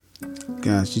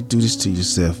Guys, you do this to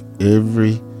yourself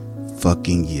every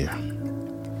fucking year.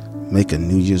 Make a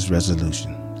New Year's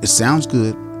resolution. It sounds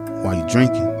good while you're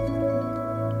drinking,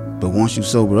 but once you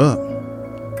sober up,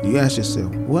 you ask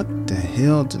yourself, what the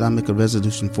hell did I make a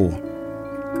resolution for?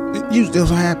 Usually that's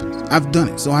what happens. I've done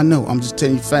it, so I know. I'm just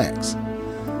telling you facts.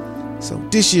 So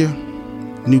this year,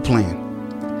 new plan.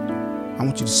 I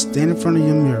want you to stand in front of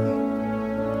your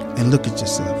mirror and look at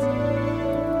yourself.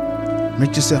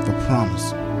 Make yourself a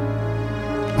promise.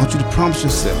 I want you to promise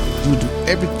yourself you will do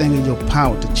everything in your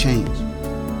power to change.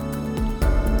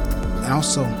 And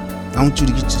also, I want you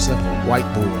to get yourself a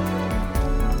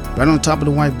whiteboard. Right on top of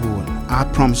the whiteboard, I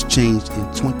promise change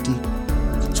in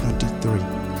 2023.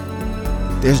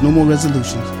 There's no more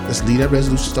resolutions. Let's leave that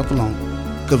resolution stuff alone,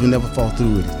 because we'll never fall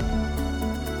through with it.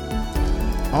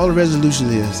 All the resolution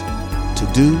is to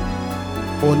do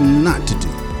or not to do.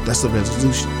 That's the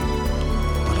resolution.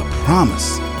 But a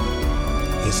promise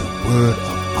is a word of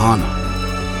honor.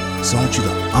 So I want you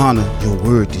to honor your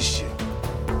word this year.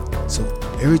 So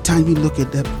every time you look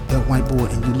at that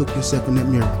whiteboard and you look yourself in that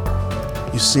mirror,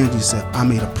 you're saying to yourself, I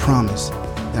made a promise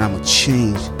that I'm going to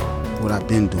change what I've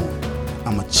been doing.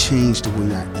 I'm going to change the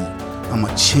way I eat. I'm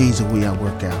going to change the way I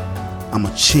work out. I'm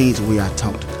going to change the way I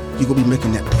talk to people. You're going to be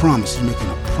making that promise. You're making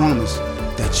a promise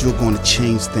that you're going to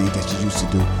change things that you used to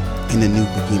do in the new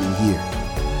beginning year.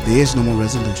 There is no more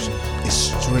resolution. It's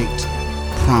straight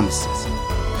promises.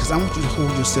 Because I want you to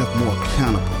hold yourself more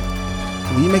accountable.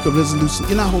 When you make a resolution,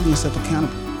 you're not holding yourself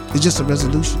accountable. It's just a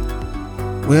resolution.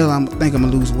 Well, I think I'm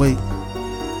going to lose weight.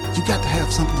 You got to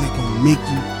have something that's going to make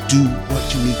you do what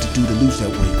you need to do to lose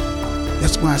that weight.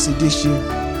 That's why I say this year,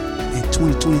 in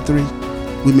 2023,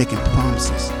 we're making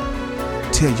promises.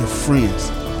 Tell your friends,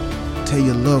 tell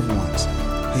your loved ones,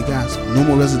 hey guys, no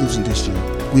more resolution this year.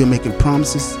 We are making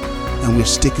promises and we're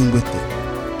sticking with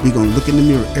it. We're going to look in the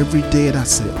mirror every day at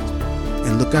ourselves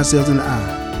and look ourselves in the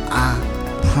eye. I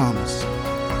promise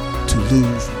to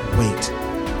lose weight.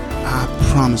 I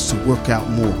promise to work out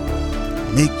more.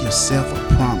 Make yourself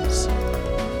a promise.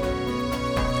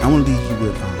 I want to leave you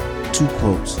with two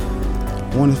quotes.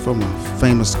 One is from a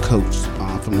famous coach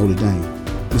from Notre Dame,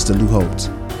 Mr. Lou Holtz.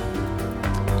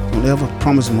 Don't ever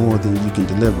promise more than you can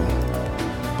deliver,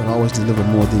 but always deliver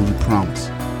more than you promise.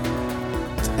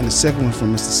 And the second one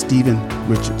from Mr. Stephen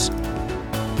Richards.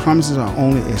 Promises are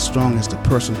only as strong as the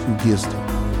person who gives them.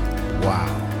 Wow.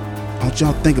 I want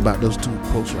y'all to think about those two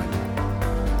quotes right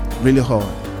now. Really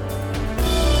hard.